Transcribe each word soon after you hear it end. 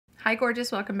Hi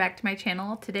gorgeous, welcome back to my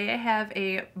channel. Today I have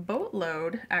a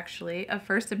boatload actually of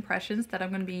first impressions that I'm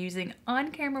going to be using on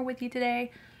camera with you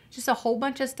today. Just a whole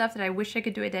bunch of stuff that I wish I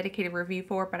could do a dedicated review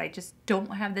for, but I just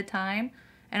don't have the time.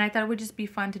 And I thought it would just be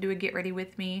fun to do a get ready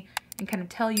with me and kind of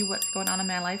tell you what's going on in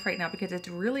my life right now, because it's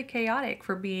really chaotic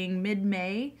for being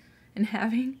mid-May and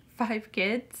having 5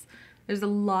 kids. There's a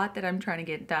lot that I'm trying to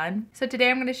get done. So today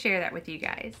I'm going to share that with you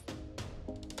guys.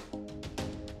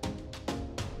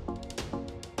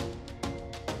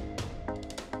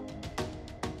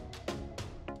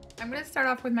 I'm going to start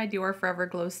off with my Dior Forever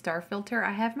Glow Star Filter.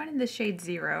 I have mine in the shade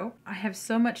 0. I have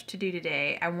so much to do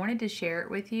today. I wanted to share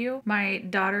it with you. My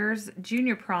daughter's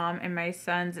junior prom and my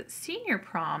son's senior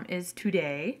prom is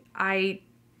today. I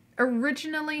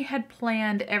originally had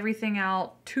planned everything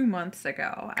out 2 months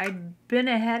ago. I've been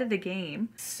ahead of the game.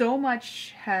 So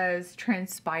much has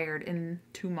transpired in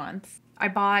 2 months. I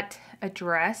bought a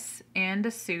dress and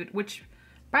a suit, which,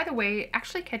 by the way,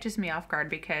 actually catches me off guard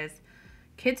because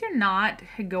kids are not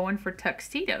going for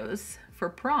tuxedos for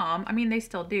prom. I mean, they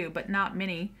still do, but not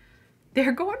many.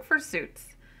 They're going for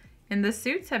suits. And the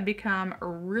suits have become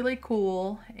really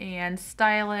cool and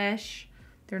stylish.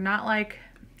 They're not like,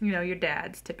 you know, your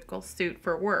dad's typical suit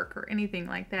for work or anything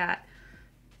like that.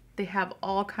 They have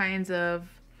all kinds of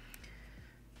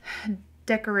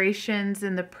decorations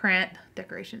in the print,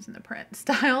 print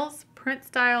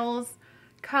styles,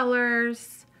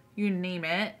 colors, you name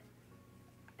it.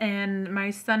 And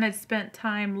my son had spent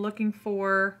time looking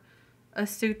for a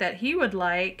suit that he would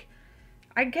like.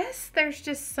 I guess there's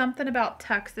just something about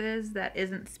tuxes that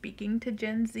isn't speaking to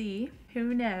Gen Z.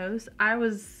 Who knows? I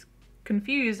was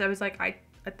confused. I was like, I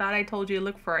thought I told you to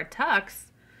look for a tux.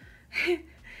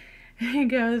 He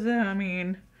goes, I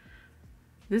mean,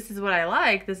 this is what I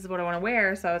like. This is what I want to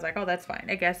wear. So I was like, oh, that's fine.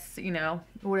 I guess, you know,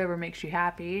 whatever makes you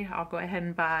happy. I'll go ahead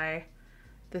and buy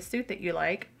the suit that you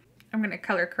like. I'm going to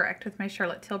color correct with my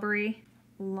Charlotte Tilbury.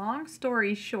 Long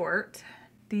story short,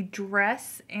 the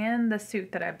dress and the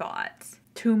suit that I bought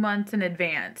 2 months in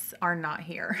advance are not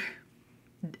here.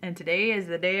 And today is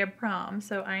the day of prom,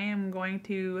 so I am going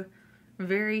to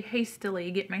very hastily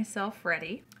get myself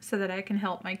ready so that I can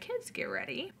help my kids get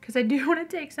ready. Because I do want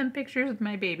to take some pictures with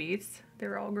my babies.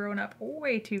 They're all growing up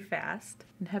way too fast.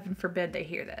 And heaven forbid they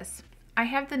hear this. I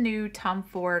have the new Tom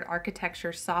Ford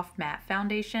Architecture Soft Matte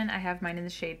Foundation. I have mine in the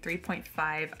shade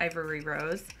 3.5 Ivory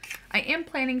Rose. I am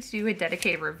planning to do a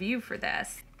dedicated review for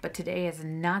this, but today is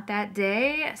not that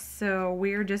day, so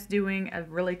we're just doing a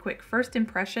really quick first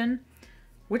impression,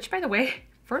 which, by the way,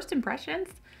 first impressions,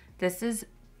 this is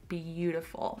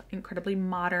beautiful, incredibly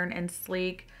modern and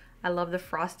sleek. I love the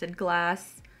frosted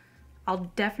glass. I'll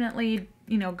definitely,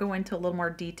 you know, go into a little more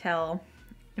detail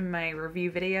in my review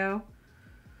video.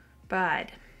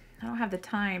 But I don't have the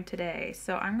time today,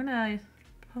 so I'm gonna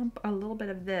pump a little bit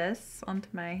of this onto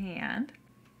my hand.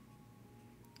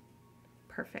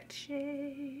 Perfect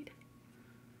shade.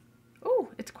 Oh,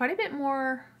 it's quite a bit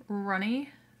more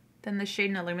runny than the shade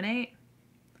in Illuminate.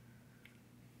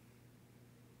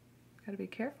 Gotta be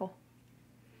careful.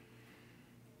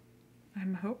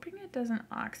 I'm hoping it doesn't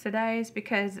oxidize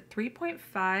because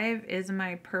 3.5 is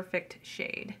my perfect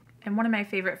shade. And one of my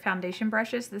favorite foundation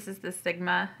brushes, this is the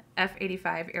Sigma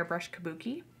F85 Airbrush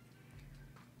Kabuki.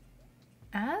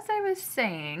 As I was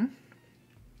saying,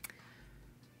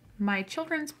 my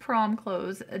children's prom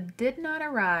clothes did not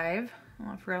arrive.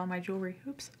 Oh, I forgot all my jewelry,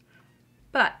 oops.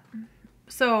 But,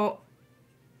 so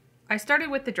I started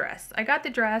with the dress. I got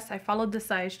the dress, I followed the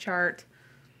size chart,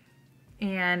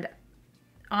 and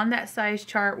on that size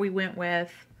chart we went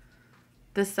with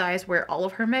the size where all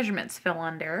of her measurements fell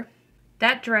under.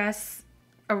 That dress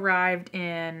arrived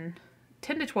in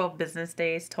 10 to 12 business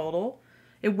days total.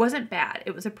 It wasn't bad.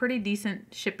 It was a pretty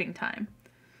decent shipping time.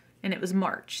 And it was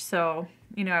March. So,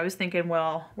 you know, I was thinking,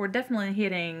 well, we're definitely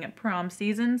hitting prom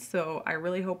season, so I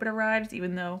really hope it arrives,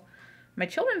 even though my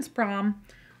children's prom,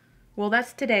 well,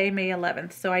 that's today, May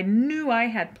 11th. So I knew I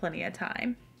had plenty of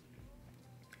time.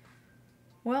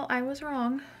 Well, I was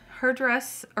wrong. Her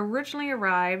dress originally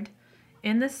arrived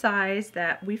in the size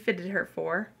that we fitted her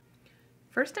for.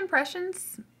 First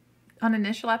impressions on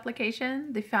initial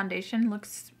application, the foundation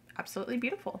looks absolutely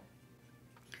beautiful.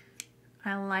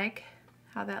 I like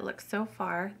how that looks so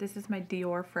far. This is my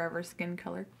Dior Forever Skin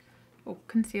Color. Oh,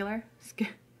 concealer. Skin.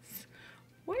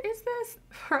 What is this?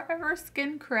 Forever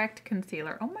Skin Correct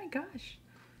Concealer. Oh my gosh.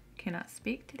 Cannot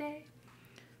speak today.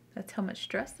 That's how much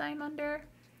stress I'm under.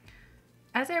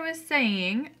 As I was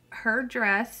saying, her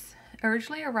dress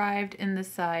originally arrived in the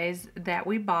size that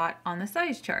we bought on the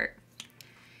size chart.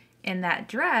 And that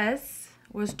dress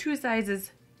was 2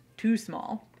 sizes too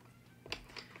small.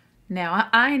 Now,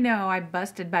 I know I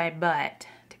busted my butt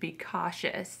to be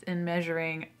cautious in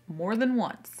measuring more than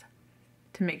once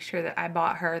to make sure that I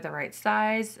bought her the right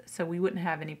size so we wouldn't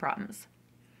have any problems.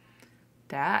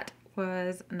 That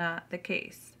was not the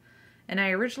case. And I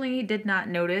originally did not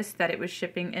notice that it was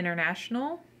shipping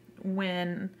international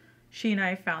when she and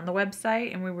I found the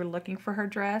website and we were looking for her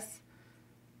dress.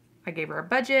 I gave her a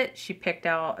budget. She picked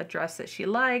out a dress that she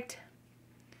liked.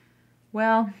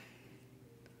 Well,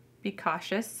 be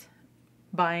cautious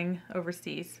buying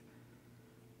overseas.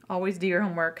 Always do your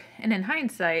homework. And in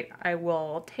hindsight, I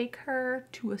will take her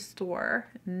to a store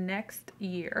next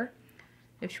year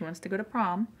if she wants to go to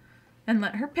prom and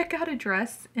let her pick out a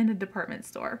dress in a department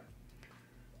store.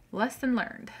 Lesson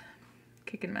learned.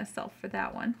 Kicking myself for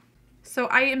that one. So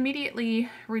I immediately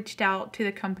reached out to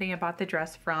the company I bought the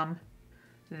dress from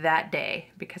that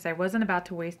day because I wasn't about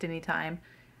to waste any time.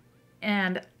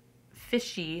 And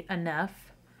fishy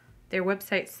enough, their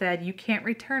website said you can't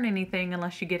return anything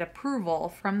unless you get approval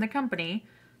from the company.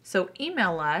 So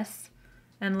email us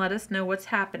and let us know what's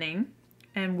happening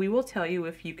and we will tell you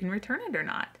if you can return it or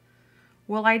not.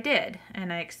 Well, I did,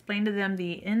 and I explained to them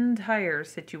the entire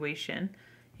situation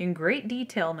in great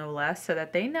detail, no less, so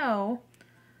that they know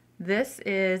this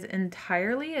is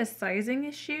entirely a sizing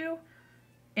issue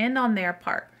and on their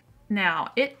part.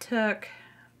 Now, it took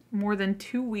more than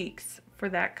 2 weeks for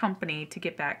that company to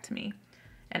get back to me,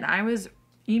 and I was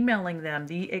emailing them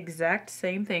the exact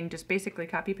same thing, just basically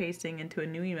copy pasting into a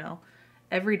new email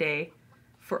every day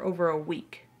for over a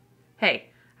week.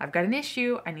 Hey, I've got an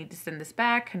issue. I need to send this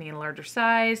back. I need a larger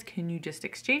size. Can you just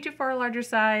exchange it for a larger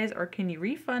size, or can you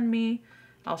refund me?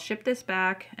 I'll ship this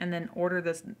back and then order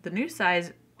the new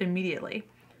size immediately.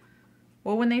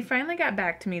 Well, when they finally got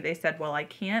back to me, they said, well, I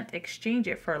can't exchange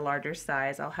it for a larger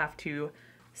size. I'll have to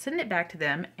send it back to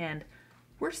them, and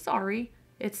we're sorry.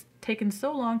 It's taken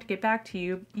so long to get back to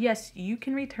you. Yes, you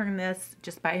can return this,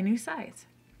 just buy a new size.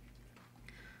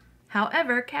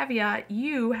 However, caveat,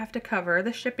 you have to cover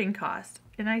the shipping cost.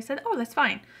 And I said, oh, that's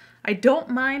fine. I don't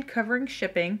mind covering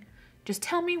shipping. Just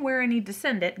tell me where I need to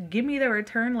send it. Give me the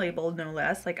return label, no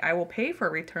less. Like, I will pay for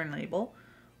a return label.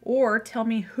 Or tell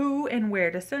me who and where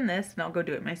to send this, and I'll go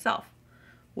do it myself.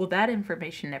 Well, that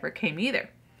information never came either.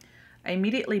 I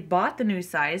immediately bought the new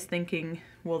size thinking,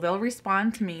 well, they'll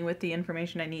respond to me with the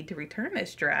information I need to return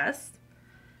this dress,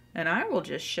 and I will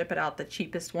just ship it out the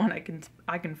cheapest one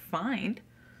I can find.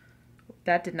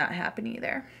 That did not happen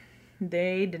either.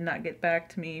 They did not get back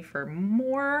to me for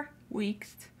more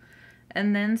weeks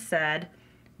and then said,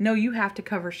 no, you have to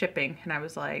cover shipping. And I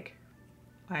was like,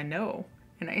 I know.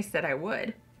 And I said I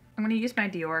would. I'm going to use my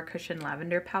Dior Cushion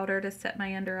Lavender Powder to set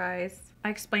my under eyes. I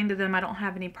explained to them I don't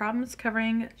have any problems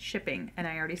covering shipping, and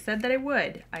I already said that I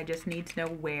would. I just need to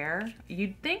know where.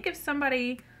 You'd think if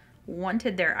somebody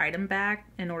wanted their item back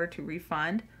in order to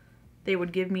refund, they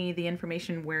would give me the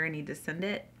information where I need to send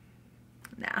it.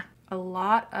 Nah. A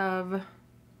lot of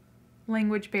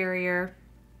language barrier,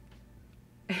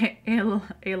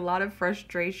 a lot of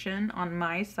frustration on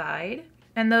my side.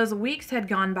 And those weeks had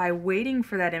gone by waiting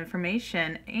for that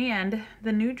information, and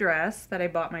the new dress that I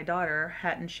bought my daughter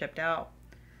hadn't shipped out.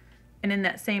 And in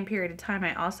that same period of time,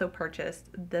 I also purchased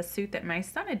the suit that my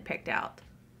son had picked out.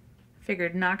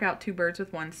 Figured knock out 2 birds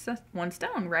with one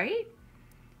stone, right?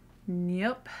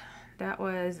 Yep, that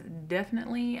was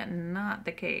definitely not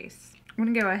the case. I'm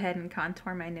going to go ahead and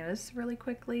contour my nose really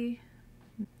quickly.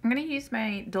 I'm going to use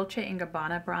my Dolce &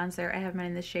 Gabbana bronzer. I have mine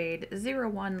in the shade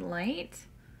 01 Light.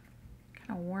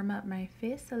 Kind of warm up my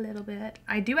face a little bit.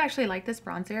 I do actually like this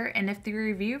bronzer, and if the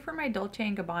review for my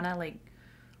Dolce & Gabbana like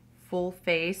full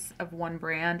face of one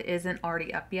brand isn't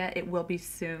already up yet, it will be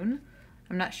soon.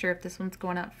 I'm not sure if this one's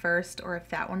going up first or if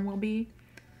that one will be.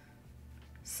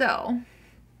 So,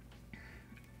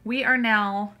 we are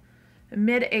now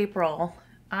mid-April.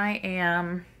 I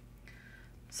am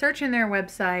searching their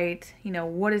website, you know,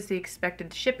 what is the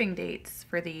expected shipping dates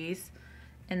for these,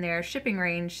 and their shipping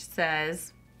range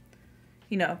says,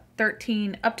 you know,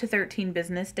 13 up to 13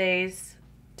 business days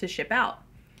to ship out.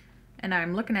 And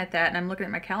I'm looking at that, and I'm looking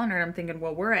at my calendar, and I'm thinking,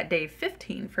 well, we're at day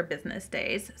 15 for business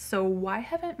days, so why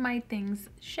haven't my things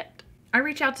shipped? I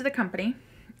reach out to the company,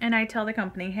 and I tell the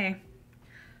company, hey,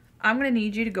 I'm going to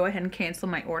need you to go ahead and cancel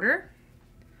my order.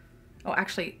 Oh,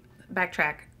 actually,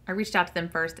 backtrack. I reached out to them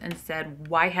first and said,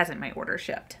 why hasn't my order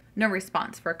shipped? No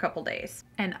response for a couple days.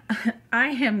 And I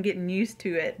am getting used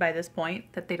to it by this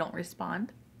point that they don't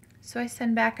respond. So I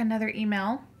send back another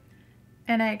email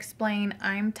and I explain,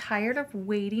 I'm tired of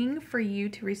waiting for you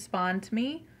to respond to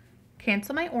me.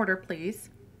 Cancel my order, please,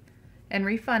 and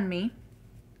refund me.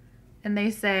 And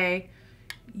they say,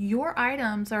 your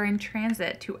items are in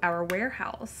transit to our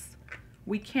warehouse.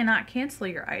 We cannot cancel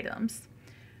your items.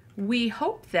 We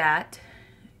hope that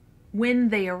when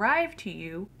they arrive to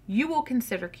you, you will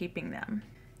consider keeping them.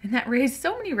 And that raised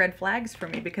so many red flags for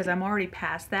me because I'm already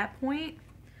past that point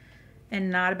and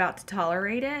not about to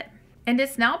tolerate it. And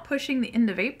it's now pushing the end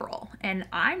of April, and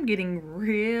I'm getting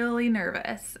really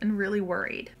nervous and really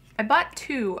worried. I bought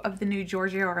 2 of the new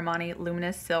Giorgio Armani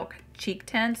Luminous Silk Cheek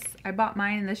Tints. I bought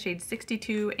mine in the shade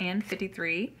 62 and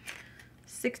 53.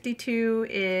 62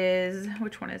 is,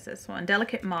 which one is this one?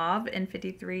 Delicate Mauve, and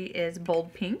 53 is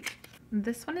Bold Pink.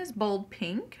 This one is Bold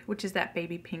Pink, which is that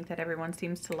baby pink that everyone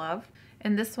seems to love.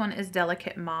 And this one is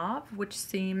Delicate Mauve, which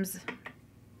seems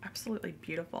absolutely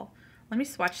beautiful. Let me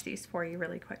swatch these for you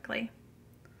really quickly.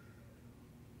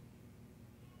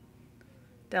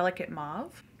 Delicate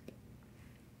Mauve.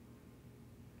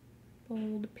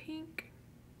 Bold Pink.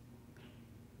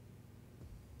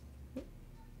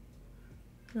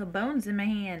 Little bones in my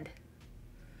hand.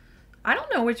 I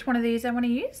don't know which one of these I want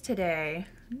to use today.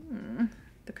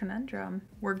 The conundrum.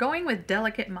 We're going with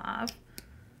Delicate Mauve.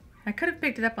 I could have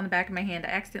picked it up on the back of my hand. I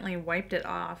accidentally wiped it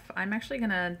off. I'm actually going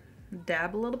to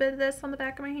dab a little bit of this on the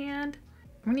back of my hand.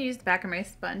 I'm going to use the back of my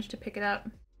sponge to pick it up.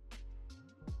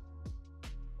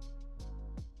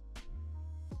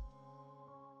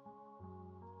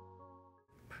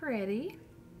 Pretty.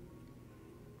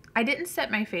 I didn't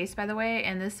set my face, by the way,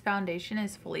 and this foundation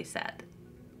is fully set.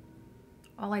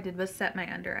 All I did was set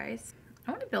my under eyes.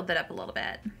 I want to build that up a little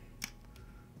bit.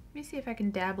 Let me see if I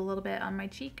can dab a little bit on my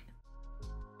cheek.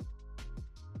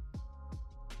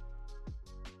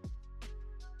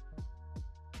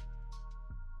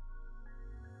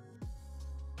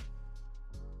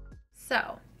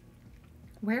 So,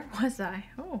 where was I?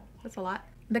 Oh, that's a lot.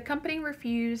 The company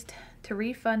refused to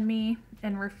refund me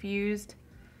and refused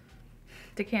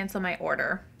to cancel my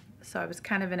order. So I was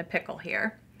kind of in a pickle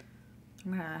here.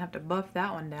 I'm gonna have to buff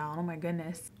that one down. Oh my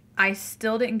goodness. I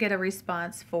still didn't get a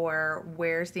response for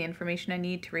where's the information I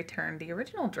need to return the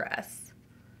original dress.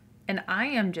 And I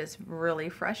am just really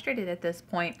frustrated at this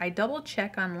point. I double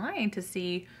check online to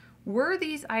see were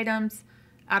these items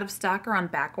out of stock or on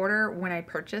back order when I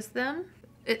purchased them.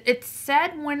 It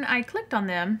said when I clicked on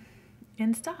them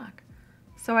in stock.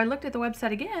 So I looked at the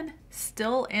website again,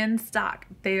 still in stock.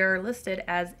 They are listed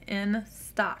as in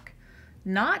stock,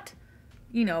 not,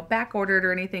 you know, back ordered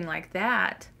or anything like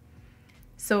that.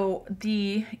 So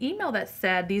the email that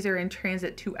said these are in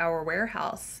transit to our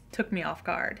warehouse took me off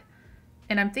guard.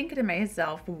 And I'm thinking to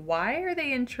myself, why are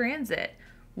they in transit?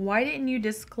 Why didn't you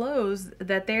disclose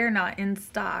that they're not in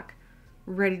stock,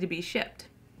 ready to be shipped?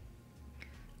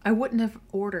 I wouldn't have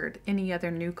ordered any other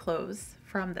new clothes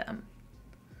from them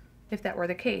if that were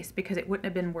the case, because it wouldn't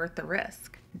have been worth the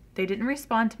risk. They didn't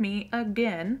respond to me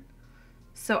again,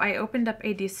 so I opened up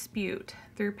a dispute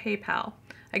through PayPal.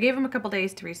 I gave them a couple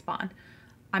days to respond.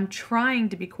 I'm trying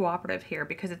to be cooperative here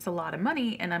because it's a lot of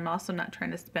money, and I'm also not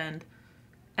trying to spend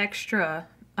extra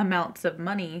amounts of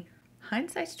money.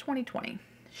 Hindsight's 20/20.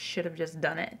 Should have just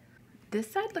done it. This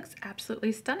side looks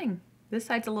absolutely stunning. This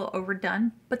side's a little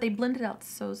overdone, but they blended out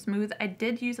so smooth. I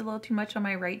did use a little too much on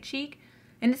my right cheek,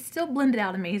 and it's still blended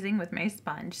out amazing with my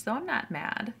sponge, so I'm not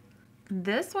mad.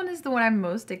 This one is the one I'm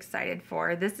most excited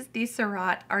for. This is the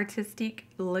Surratt Artistique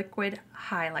Liquid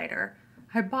Highlighter.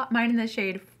 I bought mine in the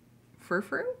shade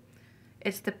Frou.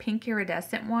 It's the pink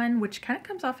iridescent one, which kind of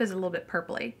comes off as a little bit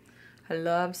purpley. I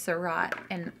love Surratt,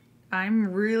 and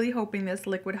I'm really hoping this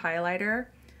liquid highlighter,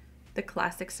 the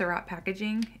classic Surratt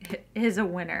packaging, is a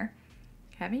winner.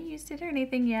 Haven't used it or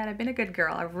anything yet. I've been a good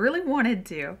girl. I really wanted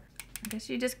to. I guess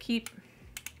you just keep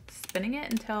spinning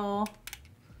it until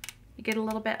you get a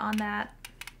little bit on that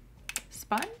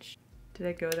sponge. Did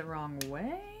I go the wrong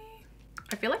way?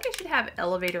 I feel like I should have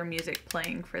elevator music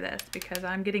playing for this because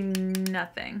I'm getting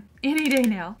nothing any day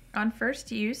now. On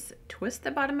first use, twist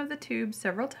the bottom of the tube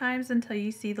several times until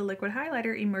you see the liquid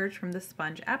highlighter emerge from the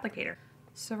sponge applicator.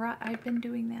 Surratt, I've been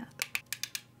doing that.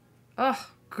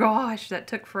 Oh gosh, that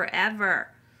took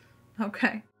forever.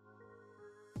 Okay.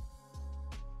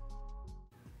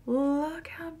 Look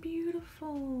how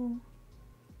beautiful.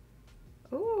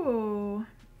 Ooh.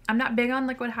 I'm not big on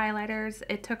liquid highlighters.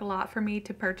 It took a lot for me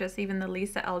to purchase even the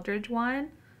Lisa Eldridge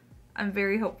one. I'm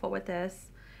very hopeful with this.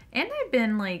 And I've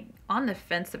been like on the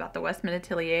fence about the Westman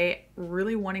Atelier,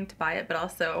 really wanting to buy it, but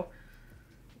also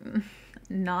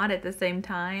not at the same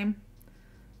time.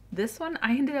 This one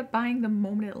I ended up buying the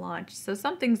moment it launched, so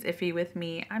something's iffy with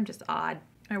me. I'm just odd.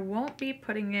 I won't be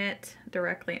putting it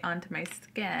directly onto my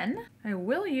skin. I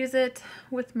will use it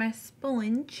with my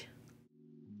sponge.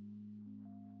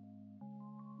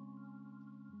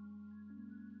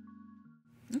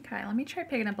 Okay, let me try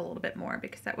picking up a little bit more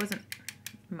because that wasn't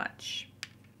much.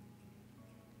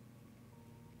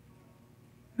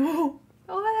 Oh,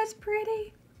 that's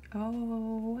pretty.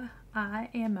 Oh, I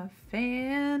am a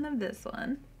fan of this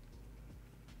one.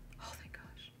 Oh, thank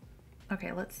gosh.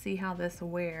 Okay, let's see how this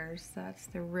wears. That's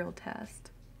the real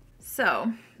test.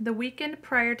 So, the weekend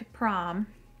prior to prom,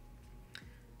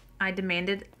 I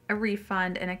demanded a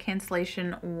refund and a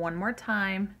cancellation one more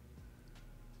time,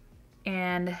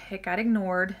 and it got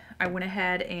ignored. I went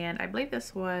ahead and I believe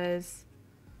this was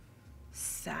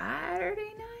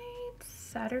Saturday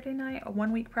night,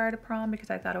 1 week prior to prom, because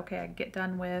I thought, okay, I'd get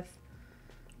done with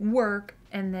work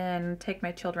and then take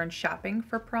my children shopping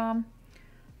for prom.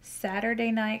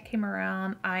 Saturday night came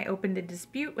around, I opened a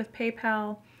dispute with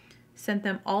PayPal, sent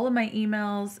them all of my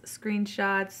emails,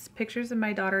 screenshots, pictures of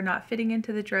my daughter not fitting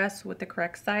into the dress with the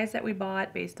correct size that we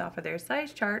bought based off of their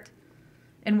size chart.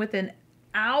 And within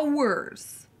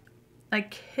hours, I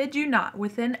kid you not,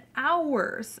 within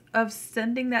hours of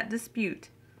sending that dispute,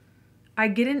 I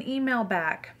get an email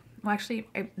back. Well, actually,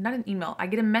 not an email. I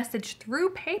get a message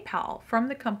through PayPal from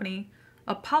the company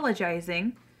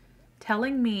apologizing,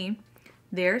 telling me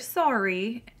they're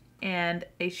sorry, and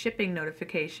a shipping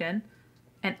notification,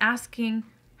 and asking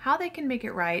how they can make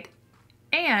it right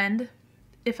and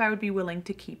if I would be willing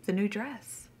to keep the new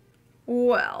dress.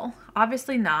 Well,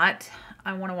 obviously not.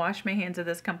 I want to wash my hands of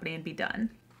this company and be done.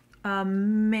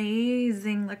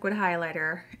 Amazing liquid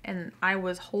highlighter, and I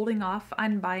was holding off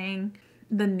on buying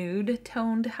the nude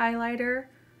toned highlighter,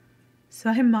 so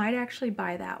I might actually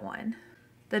buy that one.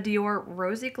 The Dior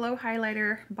Rosy Glow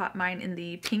highlighter, bought mine in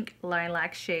the Pink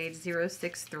Lilac shade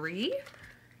 063.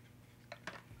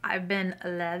 I've been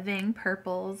loving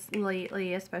purples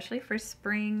lately, especially for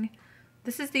spring.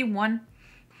 This is the one,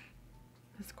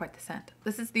 this is quite the scent.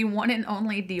 This is the one and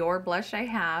only Dior blush I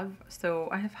have, so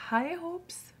I have high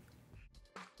hopes.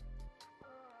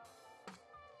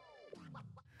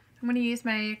 I'm going to use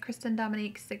my Kristen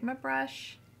Dominique Sigma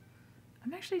brush.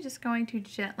 I'm actually just going to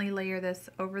gently layer this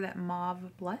over that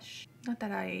mauve blush. Not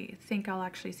that I think I'll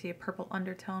actually see a purple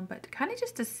undertone, but kind of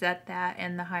just to set that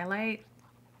in the highlight.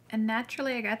 And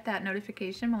naturally I got that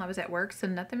notification while I was at work, so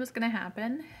nothing was going to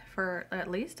happen for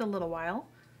at least a little while.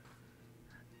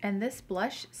 And this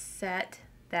blush set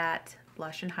that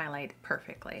blush and highlight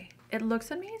perfectly. It looks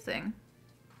amazing.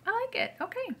 I like it.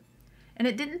 Okay. And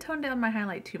it didn't tone down my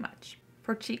highlight too much.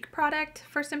 For cheek product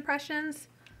first impressions,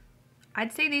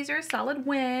 I'd say these are a solid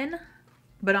win,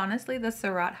 but honestly the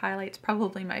Surratt highlight's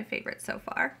probably my favorite so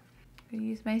far. I'm gonna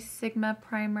use my Sigma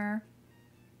primer.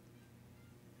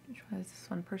 Which one is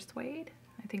this one? Persuade?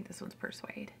 I think this one's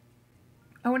Persuade.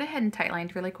 I went ahead and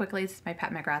tightlined really quickly. This is my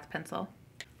Pat McGrath pencil.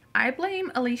 I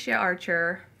blame Alicia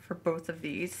Archer for both of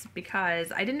these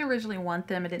because I didn't originally want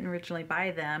them. I didn't originally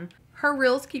buy them. Her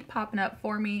reels keep popping up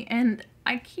for me and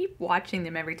I keep watching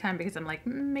them every time because I'm like,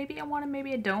 maybe I want them,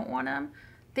 maybe I don't want them.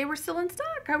 They were still in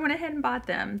stock. I went ahead and bought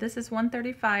them. This is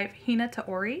 135 Hina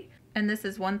Taori and this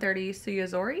is 130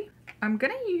 Suyazori. I'm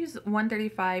gonna use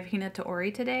 135 Hina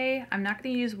Taori today. I'm not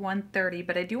gonna use 130,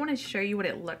 but I do want to show you what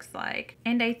it looks like.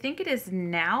 And I think it is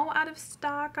now out of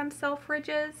stock on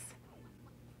Selfridges.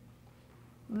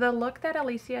 The look that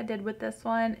Alicia did with this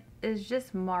one is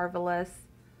just marvelous.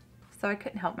 So I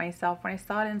couldn't help myself. When I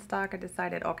saw it in stock, I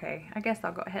decided, okay, I guess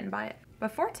I'll go ahead and buy it.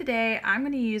 But for today, I'm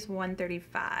gonna use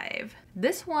 135.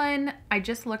 This one, I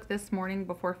just looked this morning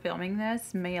before filming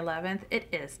this, May 11th. It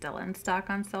is still in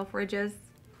stock on Selfridges.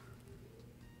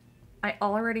 I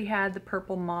already had the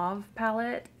purple mauve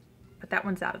palette, but that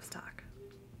one's out of stock.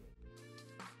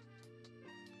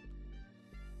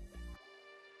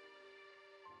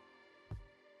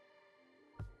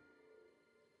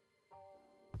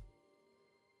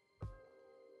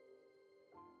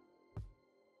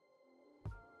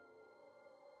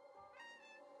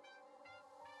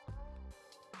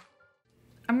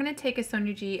 I'm going to take a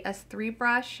Sonuji S3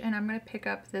 brush and I'm going to pick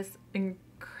up this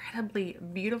incredibly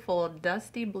beautiful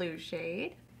dusty blue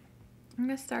shade. I'm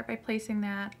going to start by placing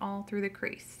that all through the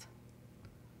crease,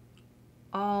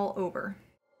 all over.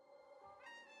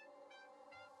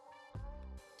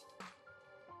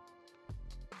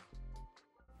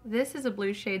 This is a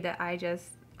blue shade that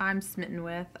I'm smitten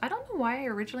with. I don't know why I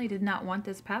originally did not want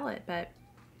this palette, but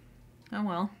oh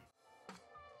well.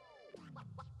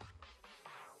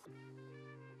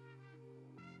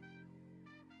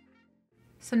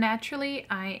 So naturally,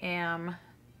 I am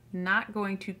not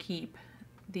going to keep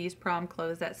these prom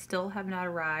clothes that still have not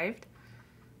arrived,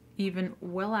 even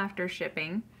well after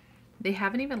shipping. They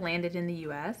haven't even landed in the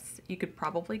US. You could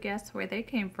probably guess where they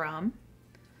came from.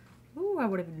 Ooh, I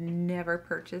would have never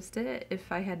purchased it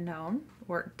if I had known,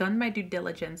 or done my due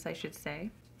diligence, I should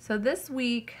say. So this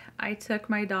week, I took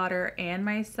my daughter and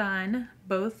my son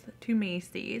both to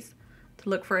Macy's to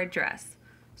look for a dress.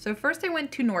 So first I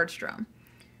went to Nordstrom.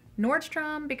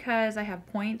 Nordstrom because I have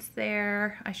points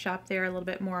there. I shop there a little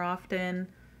bit more often,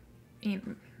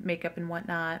 makeup and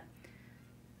whatnot.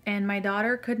 And my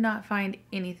daughter could not find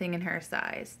anything in her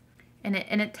size. And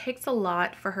it takes a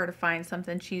lot for her to find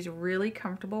something she's really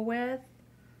comfortable with.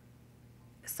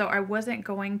 So I wasn't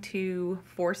going to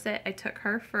force it. I took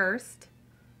her first.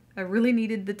 I really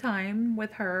needed the time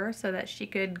with her so that she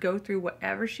could go through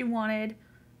whatever she wanted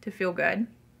to feel good.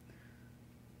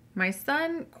 My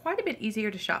son, quite a bit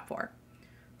easier to shop for.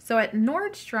 So at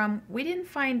Nordstrom, we didn't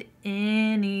find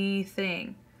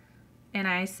anything. And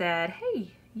I said,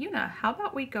 hey, Una, how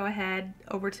about we go ahead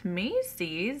over to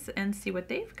Macy's and see what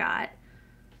they've got?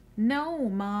 No,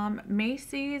 Mom,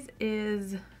 Macy's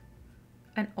is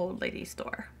an old lady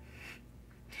store.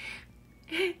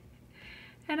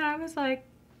 And I was like,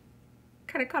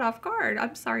 kind of caught off guard.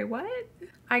 I'm sorry, what?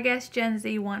 I guess Gen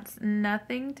Z wants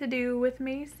nothing to do with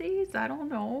Macy's. I don't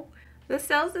know. The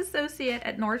sales associate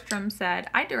at Nordstrom said,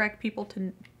 I direct people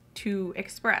to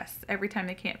Express every time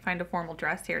they can't find a formal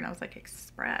dress here. And I was like,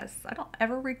 Express? I don't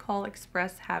ever recall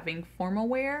Express having formal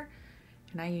wear.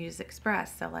 And I use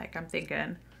Express. So like, I'm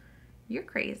thinking, you're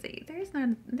crazy. There's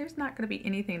not going to be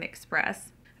anything to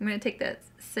Express. I'm going to take that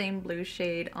same blue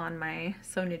shade on my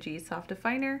Sonia G Soft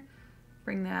Definer.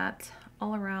 Bring that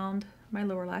all around my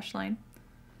lower lash line.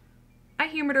 I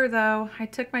humored her though. I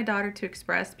took my daughter to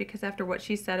Express because after what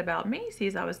she said about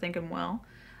Macy's, I was thinking, well,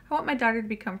 I want my daughter to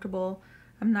be comfortable.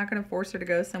 I'm not going to force her to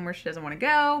go somewhere she doesn't want to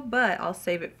go, but I'll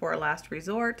save it for a last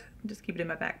resort. Just keep it in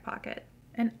my back pocket.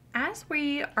 And as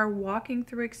we are walking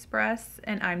through Express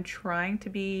and I'm trying to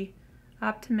be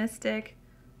optimistic,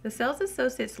 the sales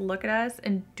associates look at us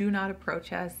and do not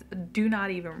approach us, do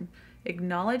not even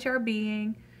acknowledge our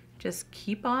being, just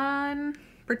keep on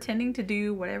pretending to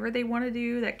do whatever they want to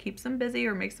do that keeps them busy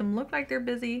or makes them look like they're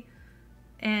busy.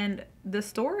 And the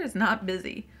store is not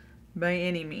busy by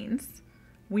any means.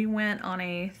 We went on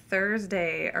a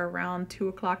Thursday around 2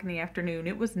 o'clock in the afternoon.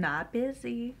 It was not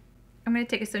busy. I'm going to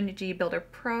take a Sonia G Builder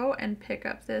Pro and pick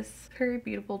up this very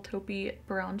beautiful taupey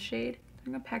brown shade.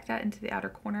 I'm going to pack that into the outer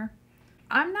corner.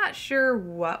 I'm not sure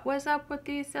what was up with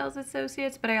these sales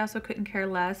associates, but I also couldn't care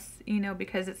less, you know,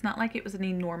 because it's not like it was an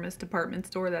enormous department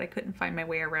store that I couldn't find my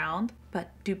way around. But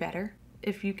do better.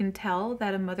 If you can tell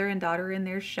that a mother and daughter are in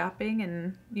there shopping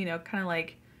and, you know, kind of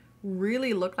like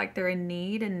really look like they're in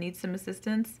need and need some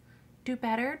assistance, do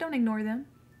better. Don't ignore them.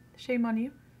 Shame on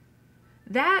you.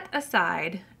 That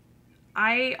aside,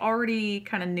 I already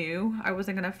kind of knew I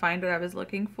wasn't going to find what I was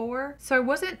looking for, so I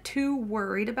wasn't too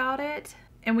worried about it.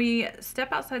 And we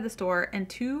step outside the store, and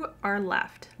to our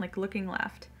left, like looking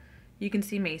left, you can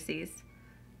see Macy's.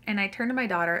 And I turn to my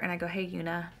daughter and I go, hey,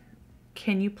 Una,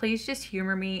 can you please just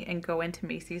humor me and go into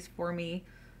Macy's for me?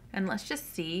 And let's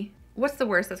just see. What's the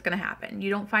worst that's going to happen? You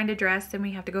don't find a dress and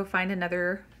we have to go find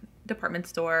another department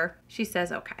store. She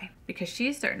says okay, because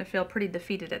she's starting to feel pretty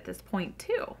defeated at this point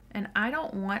too. And I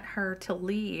don't want her to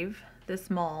leave this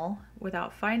mall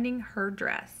without finding her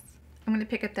dress. I'm going to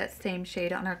pick up that same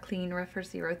shade on our Clean Rougher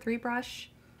 03 brush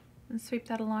and sweep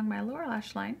that along my lower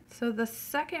lash line. So the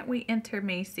second we enter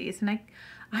Macy's, and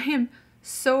I am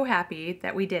so happy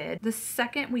that we did. The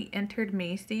second we entered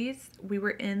Macy's, we were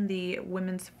in the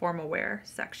women's formal wear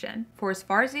section. For as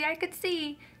far as the eye could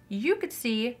see, you could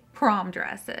see prom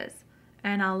dresses,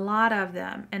 and a lot of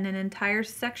them, and an entire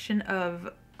section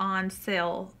of on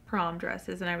sale prom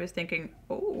dresses. And I was thinking,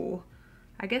 oh,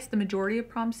 I guess the majority of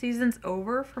prom season's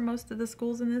over for most of the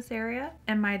schools in this area.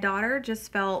 And my daughter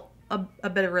just felt a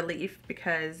bit of relief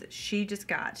because she just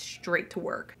got straight to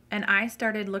work. And I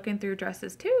started looking through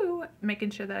dresses too,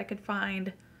 making sure that I could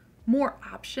find more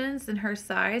options in her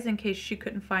size in case she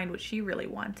couldn't find what she really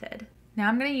wanted. Now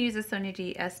I'm going to use a Sonia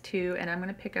G S2 and I'm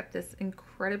going to pick up this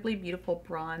incredibly beautiful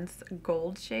bronze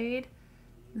gold shade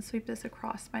and sweep this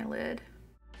across my lid.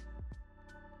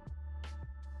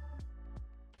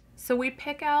 So we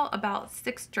pick out about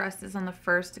 6 dresses on the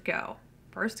first go.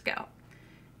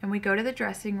 And we go to the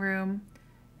dressing room,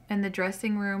 and the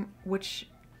dressing room, which,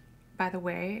 by the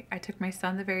way, I took my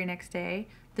son the very next day,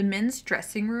 the men's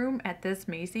dressing room at this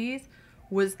Macy's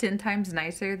was 10 times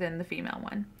nicer than the female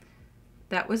one.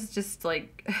 That was just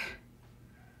like,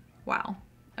 wow.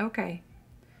 Okay.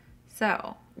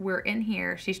 So we're in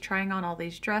here. She's trying on all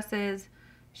these dresses.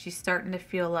 She's starting to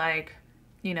feel like,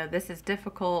 you know, this is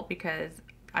difficult because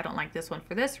I don't like this one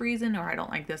for this reason, or I don't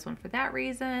like this one for that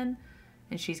reason.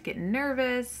 And she's getting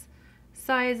nervous,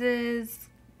 sizes,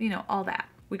 you know, all that.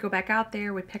 We go back out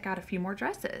there, we pick out a few more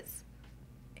dresses.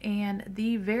 And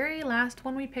the very last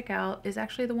one we pick out is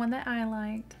actually the one that I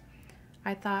liked.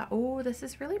 I thought, oh, this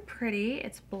is really pretty.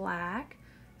 It's black.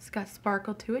 It's got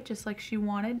sparkle to it, just like she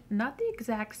wanted. Not the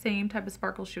exact same type of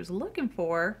sparkle she was looking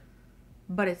for,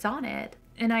 but it's on it.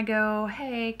 And I go,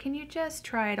 hey, can you just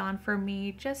try it on for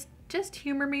me? Just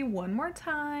humor me one more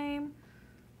time.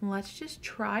 Let's just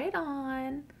try it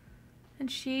on. And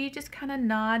she just kind of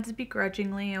nods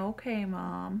begrudgingly. Okay,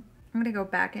 Mom. I'm going to go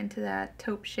back into that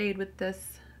taupe shade with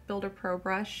this Builder Pro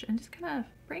brush and just kind of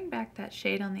bring back that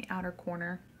shade on the outer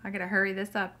corner. I got to hurry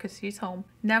this up because she's home.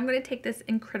 Now I'm going to take this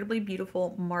incredibly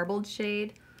beautiful marbled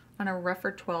shade on a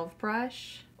rougher 12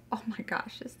 brush. Oh my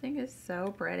gosh, this thing is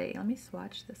so pretty. Let me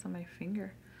swatch this on my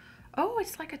finger. Oh,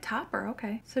 it's like a topper.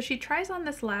 Okay. So she tries on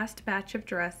this last batch of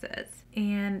dresses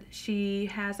and she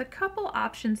has a couple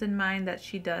options in mind that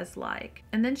she does like.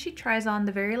 And then she tries on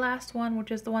the very last one, which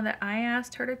is the one that I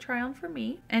asked her to try on for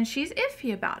me. And she's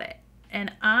iffy about it.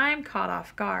 And I'm caught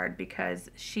off guard because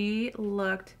she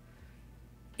looked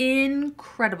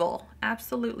incredible.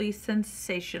 Absolutely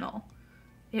sensational.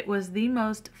 It was the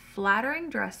most flattering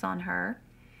dress on her.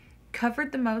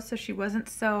 Covered the most so she wasn't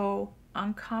so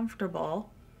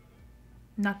uncomfortable.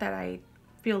 Not that I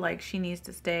feel like she needs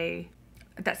to stay,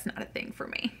 that's not a thing for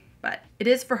me, but it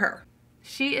is for her.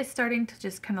 She is starting to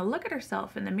just kind of look at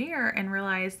herself in the mirror and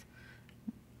realize,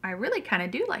 I really kind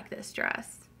of do like this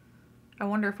dress. I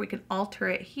wonder if we can alter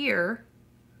it here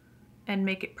and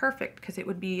make it perfect, because it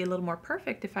would be a little more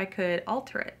perfect if I could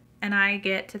alter it. And I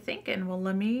get to thinking, well,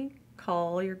 let me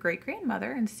call your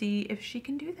great-grandmother and see if she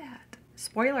can do that.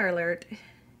 Spoiler alert,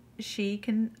 she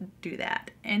can do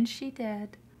that, and she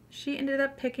did. She ended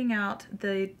up picking out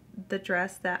the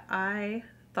dress that I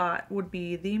thought would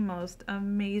be the most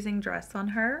amazing dress on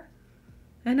her.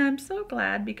 And I'm so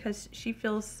glad because she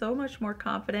feels so much more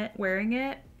confident wearing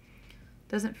it.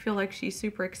 Doesn't feel like she's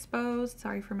super exposed.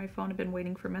 Sorry for my phone, I've been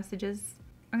waiting for messages.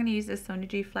 I'm gonna use this Sonia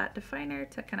G flat definer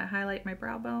to kind of highlight my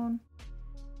brow bone.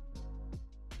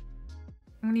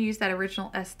 I'm gonna use that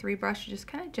original S3 brush to just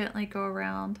kind of gently go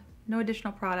around. No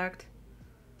additional product.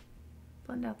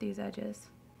 Blend out these edges.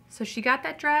 So she got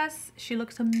that dress. She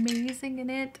looks amazing in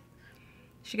it.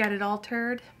 She got it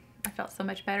altered. I felt so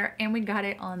much better. And we got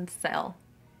it on sale.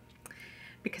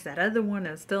 Because that other one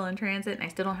is still in transit and I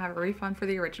still don't have a refund for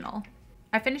the original.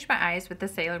 I finished my eyes with the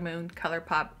Sailor Moon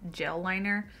ColourPop gel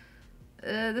liner.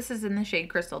 This is in the shade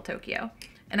Crystal Tokyo.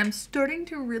 And I'm starting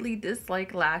to really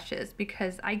dislike lashes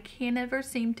because I can't ever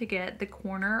seem to get the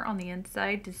corner on the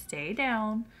inside to stay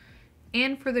down.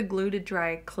 And for the glue to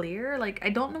dry clear. Like, I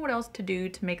don't know what else to do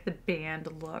to make the band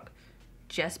look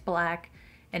just black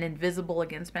and invisible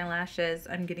against my lashes.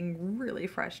 I'm getting really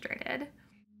frustrated.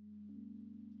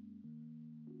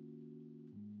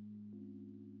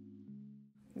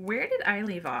 Where did I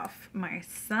leave off? My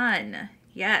son.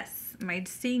 Yes, my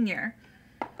senior.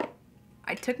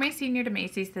 I took my senior to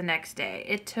Macy's the next day.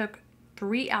 It took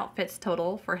 3 outfits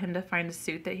total for him to find a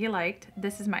suit that he liked.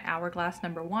 This is my Hourglass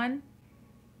number 1.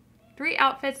 3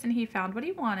 outfits and he found what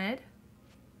he wanted.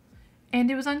 And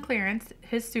it was on clearance.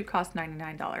 His suit cost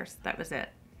 $99. That was it.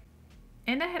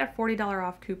 And I had a $40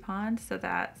 off coupon, so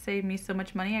that saved me so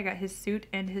much money. I got his suit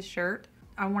and his shirt.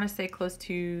 I want to say close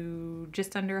to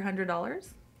just under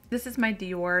 $100. This is my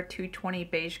Dior 220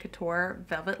 Beige Couture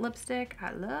Velvet Lipstick.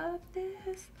 I love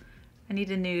this. I need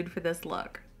a nude for this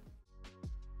look.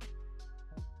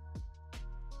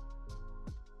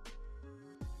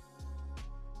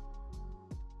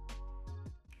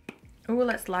 Ooh,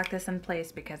 let's lock this in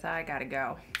place because I gotta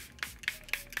go.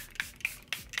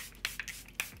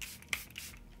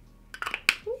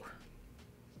 Ooh.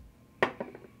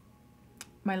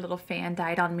 My little fan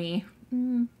died on me.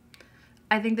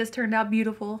 I think this turned out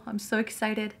beautiful. I'm so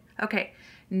excited. Okay,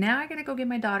 now I gotta go get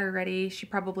my daughter ready. She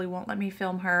probably won't let me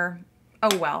film her.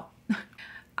 Oh well.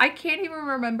 I can't even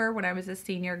remember when I was a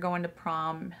senior going to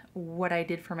prom what I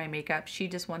did for my makeup. She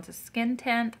just wants a skin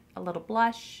tint, a little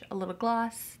blush, a little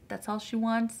gloss. That's all she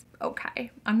wants. Okay,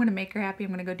 I'm gonna make her happy.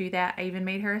 I'm gonna go do that. I even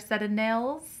made her a set of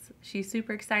nails. She's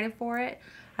super excited for it.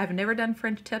 I've never done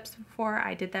French tips before.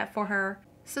 I did that for her.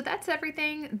 So that's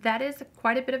everything. That is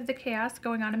quite a bit of the chaos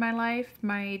going on in my life.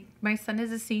 My son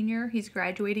is a senior. He's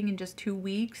graduating in just 2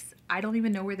 weeks. I don't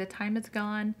even know where the time has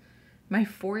gone. My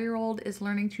 4-year-old is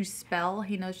learning to spell.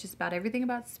 He knows just about everything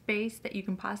about space that you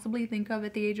can possibly think of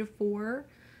at the age of 4.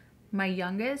 My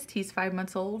youngest, he's 5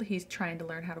 months old. He's trying to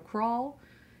learn how to crawl,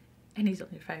 and he's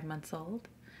only 5 months old.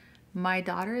 My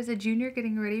daughter is a junior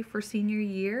getting ready for senior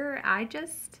year. And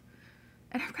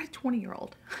I've got a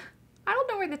 20-year-old. I don't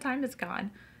know where the time has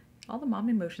gone. All the mom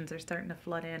emotions are starting to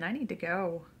flood in. I need to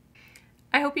go.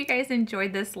 I hope you guys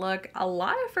enjoyed this look. A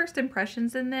lot of first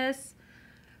impressions in this.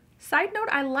 Side note,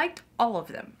 I liked all of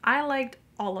them. I liked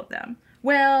all of them.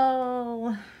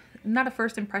 Well, not a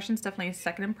first impressions, definitely a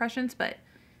second impressions, but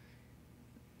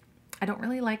I don't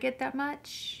really like it that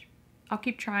much. I'll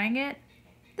keep trying it.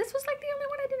 This was like the only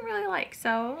one I didn't really like,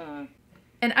 so.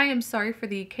 And I am sorry for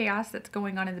the chaos that's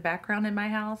going on in the background in my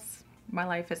house. My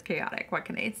life is chaotic, what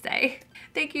can I say?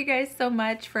 Thank you guys so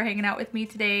much for hanging out with me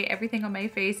today. Everything on my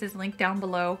face is linked down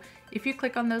below. If you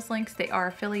click on those links, they are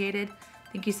affiliated.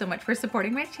 Thank you so much for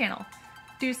supporting my channel.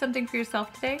 Do something for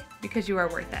yourself today because you are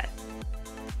worth it.